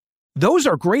 Those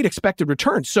are great expected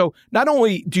returns. So not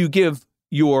only do you give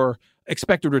your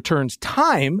expected returns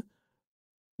time,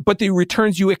 but the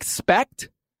returns you expect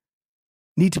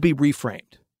need to be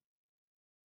reframed.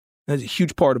 That's a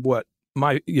huge part of what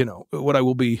what I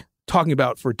will be talking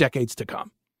about for decades to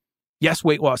come. Yes,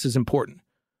 weight loss is important,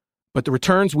 but the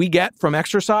returns we get from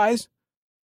exercise,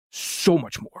 so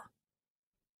much more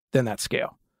than that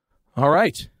scale. All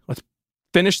right, let's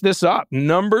finish this up.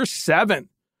 Number 7,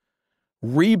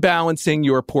 rebalancing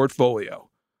your portfolio.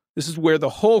 This is where the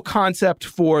whole concept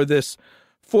for this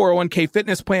 401k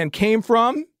fitness plan came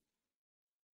from.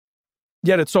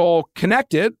 Yet it's all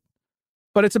connected,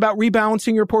 but it's about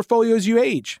rebalancing your portfolio as you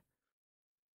age.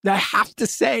 Now, I have to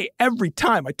say, every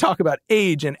time I talk about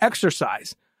age and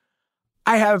exercise,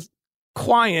 I have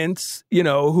clients,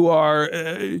 who are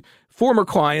former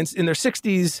clients in their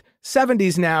 60s,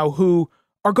 70s now who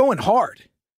are going hard.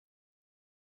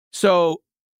 So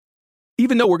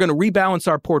even though we're going to rebalance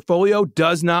our portfolio,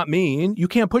 does not mean you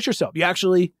can't push yourself. You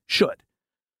actually should.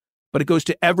 But it goes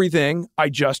to everything I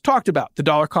just talked about, the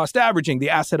dollar cost averaging, the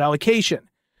asset allocation,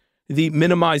 the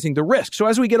minimizing the risk. So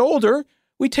as we get older,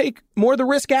 we take more of the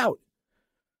risk out.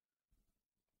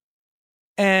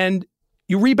 And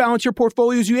you rebalance your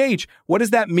portfolio as you age. What does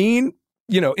that mean,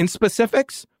 in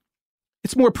specifics?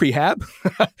 It's more prehab.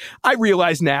 I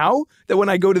realize now that when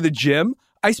I go to the gym,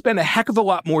 I spend a heck of a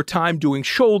lot more time doing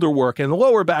shoulder work and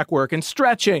lower back work and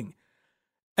stretching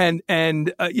and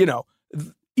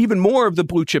even more of the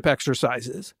blue chip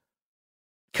exercises,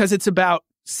 because it's about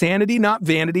sanity, not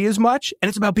vanity as much. And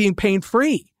it's about being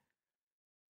pain-free.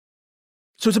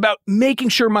 So it's about making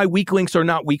sure my weak links are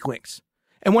not weak links.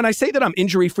 And when I say that I'm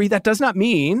injury-free, that does not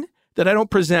mean that I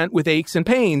don't present with aches and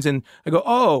pains. And I go,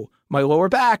 oh, my lower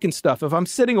back and stuff, if I'm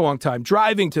sitting a long time,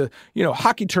 driving to,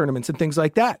 hockey tournaments and things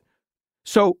like that.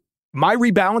 So my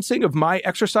rebalancing of my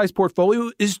exercise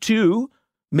portfolio is to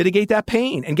mitigate that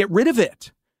pain and get rid of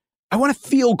it. I want to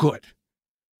feel good.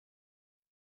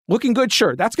 Looking good,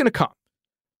 sure, that's going to come.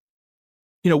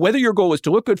 Whether your goal is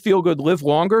to look good, feel good, live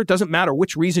longer, doesn't matter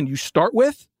which reason you start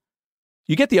with.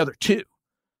 You get the other two.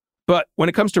 But when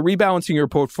it comes to rebalancing your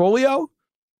portfolio,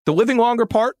 the living longer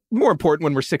part, more important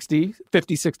when we're 60,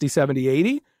 50, 60, 70,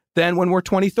 80 than when we're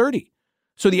 20, 30.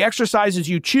 So the exercises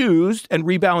you choose and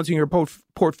rebalancing your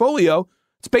portfolio,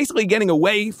 it's basically getting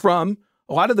away from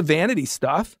a lot of the vanity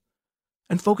stuff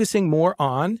and focusing more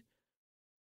on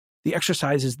the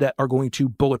exercises that are going to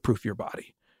bulletproof your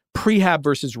body. Prehab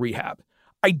versus rehab.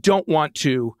 I don't want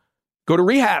to go to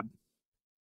rehab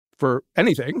for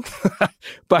anything,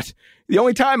 but the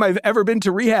only time I've ever been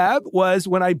to rehab was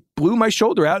when I blew my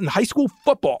shoulder out in high school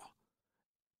football.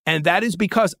 And that is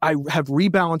because I have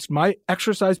rebalanced my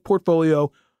exercise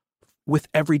portfolio with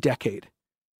every decade.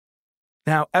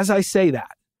 Now, as I say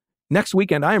that, next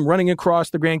weekend, I am running across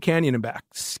the Grand Canyon and back,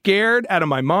 scared out of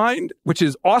my mind, which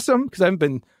is awesome because I haven't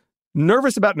been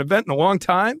nervous about an event in a long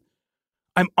time.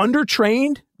 I'm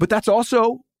undertrained, but that's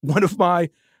also one of my,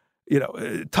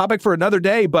 topic for another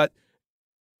day, but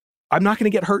I'm not going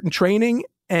to get hurt in training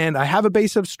and I have a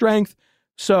base of strength.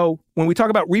 So when we talk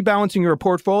about rebalancing your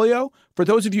portfolio, for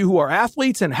those of you who are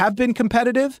athletes and have been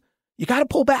competitive, you got to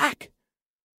pull back.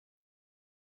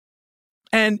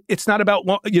 And it's not about,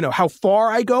 how far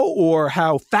I go or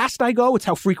how fast I go. It's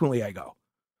how frequently I go.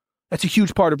 That's a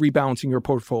huge part of rebalancing your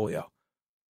portfolio.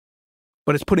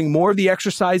 But it's putting more of the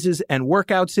exercises and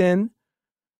workouts in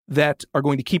that are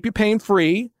going to keep you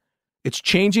pain-free. It's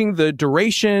changing the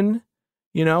duration.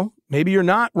 Maybe you're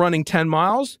not running 10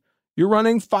 miles. You're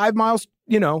running 5 miles,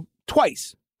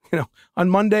 twice, on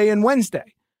Monday and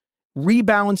Wednesday.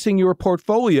 Rebalancing your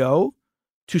portfolio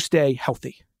to stay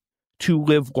healthy, to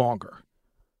live longer.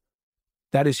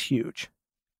 That is huge.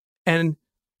 And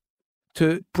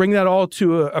to bring that all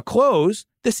to a close,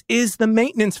 this is the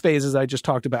maintenance phase, as I just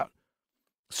talked about.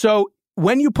 So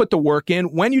when you put the work in,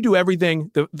 when you do everything,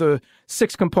 the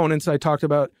 6 components I talked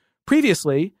about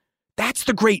previously, that's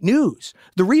the great news.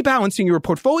 The rebalancing your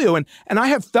portfolio. And I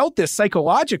have felt this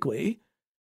psychologically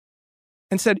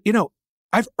and said,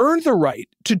 I've earned the right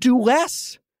to do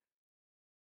less.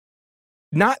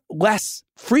 Not less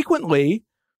frequently,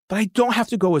 but I don't have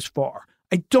to go as far.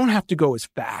 I don't have to go as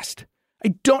fast.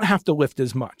 I don't have to lift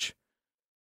as much.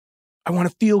 I want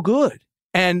to feel good.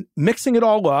 And mixing it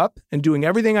all up and doing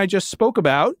everything I just spoke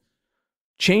about,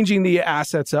 changing the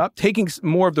assets up, taking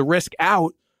more of the risk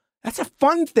out, that's a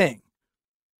fun thing.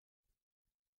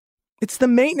 It's the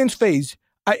maintenance phase.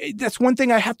 That's one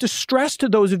thing I have to stress to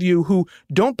those of you who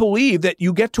don't believe that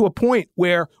you get to a point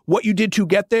where what you did to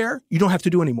get there, you don't have to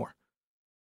do anymore.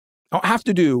 I don't have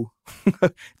to do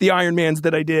the Ironmans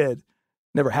that I did.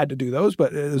 Never had to do those,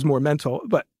 but it was more mental.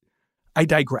 But I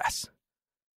digress.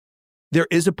 There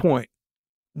is a point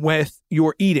with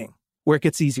your eating where it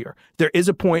gets easier. There is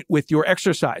a point with your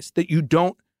exercise that you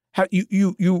don't have,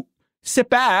 you sit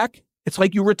back. It's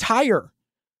like you retire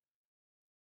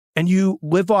and you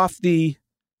live off the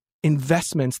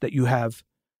investments that you have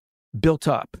built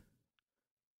up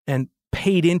and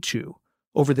paid into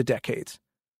over the decades.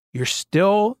 You're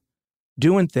still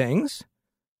doing things,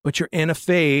 but you're in a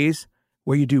phase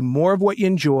where you do more of what you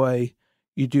enjoy.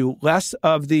 You do less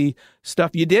of the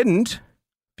stuff you didn't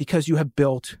because you have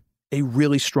built a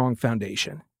really strong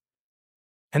foundation.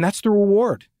 And that's the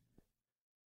reward.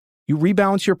 You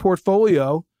rebalance your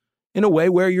portfolio in a way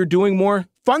where you're doing more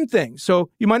fun things. So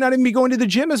you might not even be going to the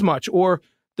gym as much or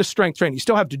the strength training. You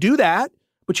still have to do that,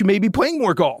 but you may be playing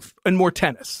more golf and more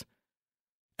tennis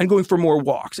and going for more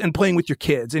walks and playing with your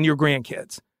kids and your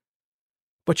grandkids.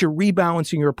 But you're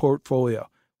rebalancing your portfolio,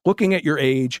 looking at your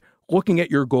age, looking at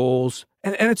your goals.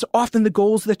 And it's often the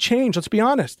goals that change. Let's be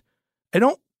honest. I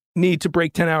don't need to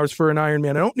break 10 hours for an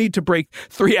Ironman. I don't need to break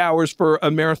 3 hours for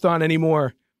a marathon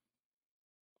anymore.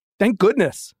 Thank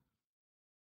goodness.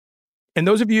 And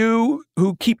those of you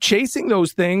who keep chasing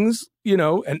those things,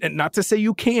 and not to say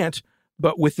you can't,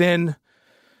 but within,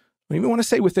 I even want to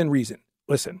say within reason.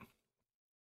 Listen,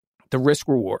 the risk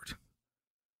reward.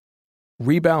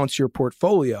 Rebalance your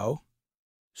portfolio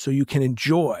so you can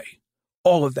enjoy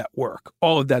all of that work,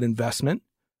 all of that investment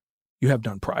you have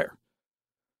done prior.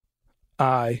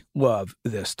 I love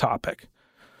this topic.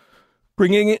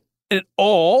 Bringing it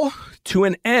all to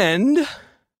an end. And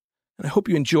I hope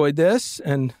you enjoyed this.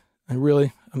 And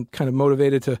I'm kind of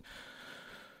motivated to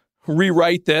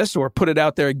rewrite this or put it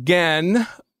out there again.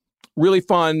 Really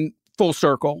fun, full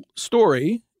circle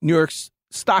story. New York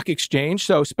Stock Exchange.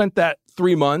 So spent that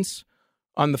 3 months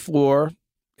on the floor,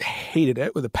 hated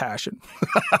it with a passion.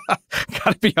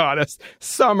 Gotta be honest.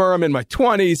 Summer, I'm in my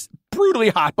 20s, brutally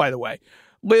hot, by the way.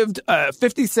 Lived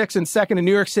 56 and 2nd in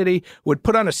New York City, would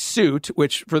put on a suit,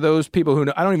 which for those people who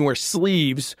know, I don't even wear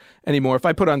sleeves anymore. If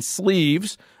I put on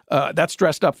sleeves, that's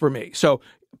dressed up for me. So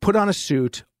put on a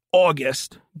suit,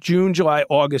 June, July,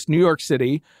 August, New York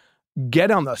City,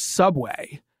 get on the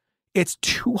subway. It's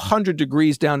 200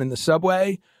 degrees down in the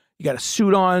subway. You got a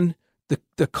suit on.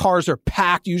 The cars are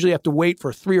packed. You usually have to wait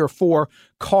for 3 or 4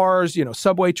 cars,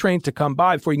 subway trains to come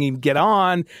by before you can even get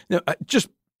on. Just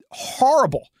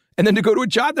horrible. And then to go to a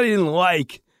job that I didn't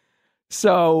like.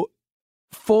 So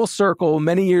full circle,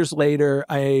 many years later,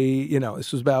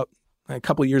 this was about a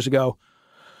couple of years ago,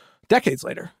 decades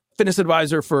later, fitness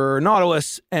advisor for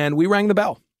Nautilus, and we rang the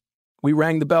bell. We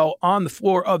rang the bell on the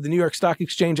floor of the New York Stock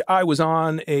Exchange. I was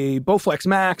on a Bowflex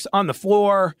Max on the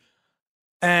floor,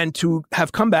 and to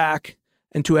have come back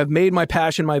and to have made my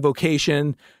passion my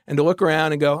vocation and to look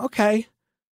around and go, okay,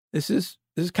 this is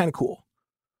kind of cool.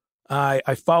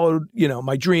 I followed,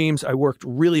 my dreams. I worked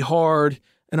really hard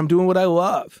and I'm doing what I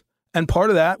love. And part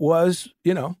of that was,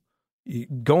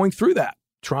 going through that,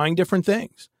 trying different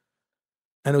things.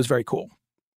 And it was very cool.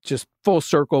 Just full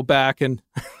circle back. And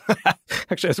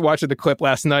actually, I was watching the clip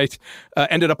last night,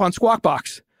 ended up on Squawk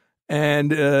Box.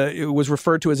 And it was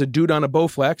referred to as a dude on a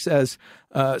Bowflex, as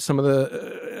some of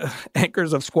the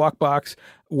anchors of Squawk Box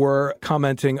were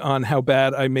commenting on how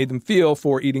bad I made them feel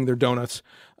for eating their donuts,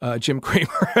 Jim Cramer,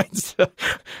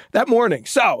 that morning.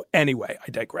 So anyway,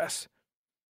 I digress.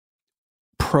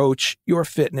 Approach your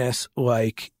fitness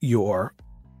like your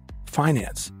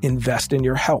finance. Invest in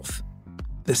your health.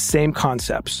 The same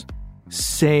concepts,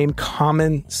 same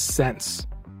common sense.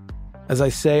 As I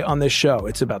say on this show,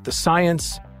 it's about the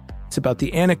science, it's about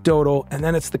the anecdotal, and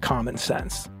then it's the common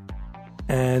sense.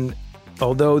 And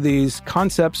although these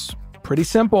concepts are pretty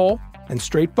simple and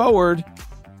straightforward,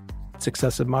 it's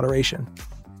excessive moderation.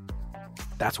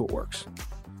 That's what works.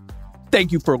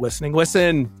 Thank you for listening.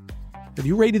 Listen, have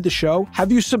you rated the show?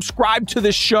 Have you subscribed to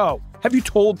this show? Have you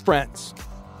told friends?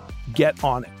 Get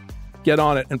on it. Get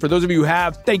on it. And for those of you who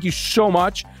have, thank you so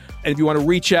much. And if you want to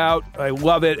reach out, I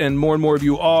love it. And more of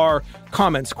you are.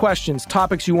 Comments, questions,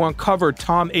 topics you want covered.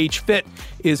 Tom H. Fit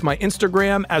is my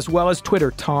Instagram as well as Twitter.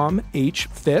 Tom H.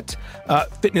 Fit.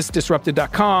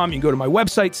 Fitnessdisrupted.com. You can go to my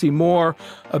website, see more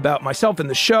about myself and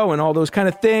the show and all those kind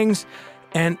of things.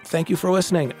 And thank you for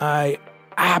listening. I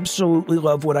absolutely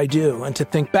love what I do. And to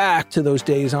think back to those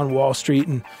days on Wall Street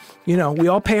and, we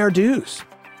all pay our dues.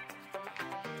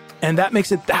 And that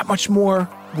makes it that much more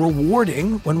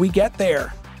rewarding when we get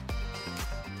there.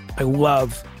 I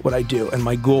love what I do, and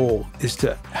my goal is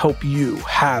to help you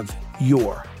have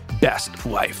your best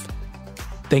life.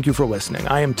 Thank you for listening.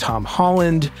 I am Tom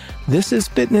Holland. This is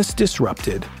Fitness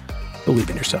Disrupted. Believe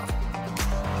in yourself.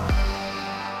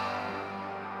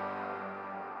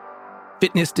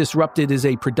 Fitness Disrupted is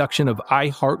a production of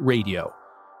iHeartRadio.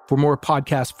 For more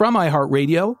podcasts from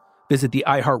iHeartRadio, visit the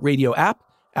iHeartRadio app,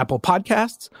 Apple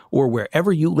Podcasts, or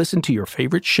wherever you listen to your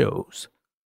favorite shows.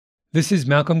 This is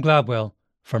Malcolm Gladwell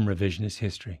from Revisionist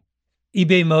History.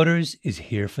 eBay Motors is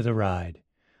here for the ride.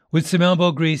 With some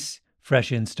elbow grease,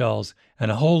 fresh installs, and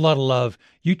a whole lot of love,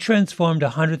 you transformed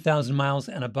 100,000 miles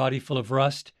and a body full of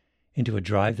rust into a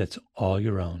drive that's all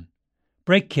your own.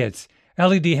 Brake kits,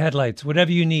 LED headlights,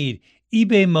 whatever you need,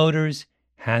 eBay Motors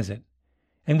has it.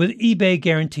 And with eBay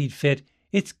Guaranteed Fit,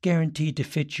 it's guaranteed to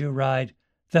fit your ride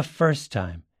the first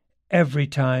time, every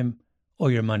time,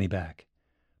 or your money back.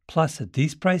 Plus, at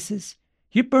these prices,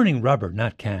 you're burning rubber,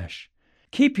 not cash.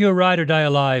 Keep your ride or die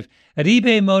alive at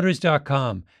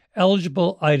ebaymotors.com.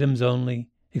 Eligible items only.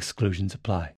 Exclusions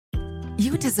apply.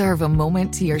 You deserve a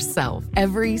moment to yourself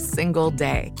every single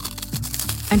day.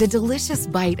 And a delicious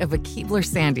bite of a Keebler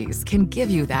Sandies can give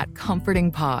you that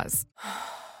comforting pause.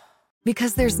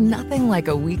 Because there's nothing like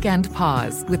a weekend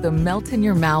pause with the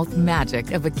melt-in-your-mouth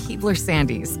magic of a Keebler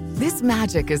Sandies. This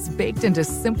magic is baked into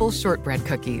simple shortbread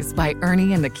cookies by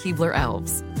Ernie and the Keebler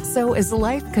Elves. So as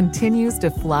life continues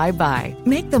to fly by,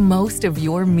 make the most of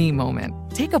your me moment.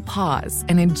 Take a pause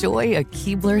and enjoy a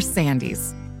Keebler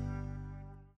Sandies.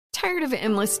 Tired of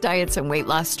endless diets and weight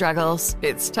loss struggles?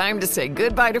 It's time to say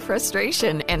goodbye to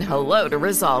frustration and hello to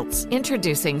results.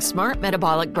 Introducing Smart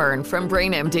Metabolic Burn from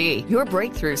BrainMD, your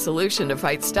breakthrough solution to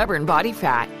fight stubborn body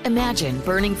fat. Imagine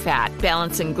burning fat,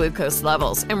 balancing glucose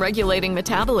levels, and regulating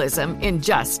metabolism in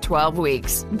just 12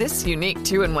 weeks. This unique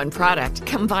 2-in-1 product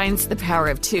combines the power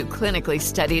of 2 clinically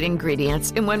studied ingredients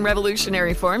in one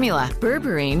revolutionary formula.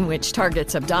 Berberine, which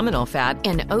targets abdominal fat,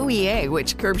 and OEA,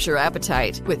 which curbs your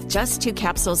appetite. With just 2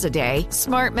 capsules a day,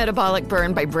 Smart Metabolic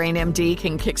Burn by BrainMD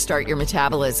can kickstart your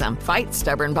metabolism, fight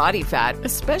stubborn body fat,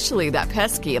 especially that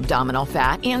pesky abdominal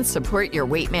fat, and support your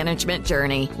weight management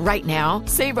journey. Right now,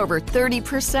 save over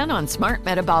 30% on Smart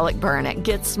Metabolic Burn at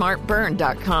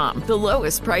GetSmartBurn.com. The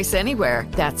lowest price anywhere.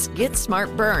 That's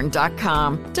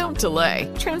GetSmartBurn.com. Don't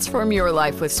delay. Transform your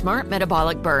life with Smart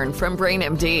Metabolic Burn from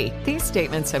BrainMD. These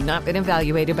statements have not been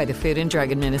evaluated by the Food and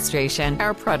Drug Administration.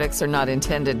 Our products are not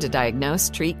intended to diagnose,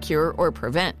 treat, cure, or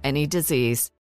prevent any disease.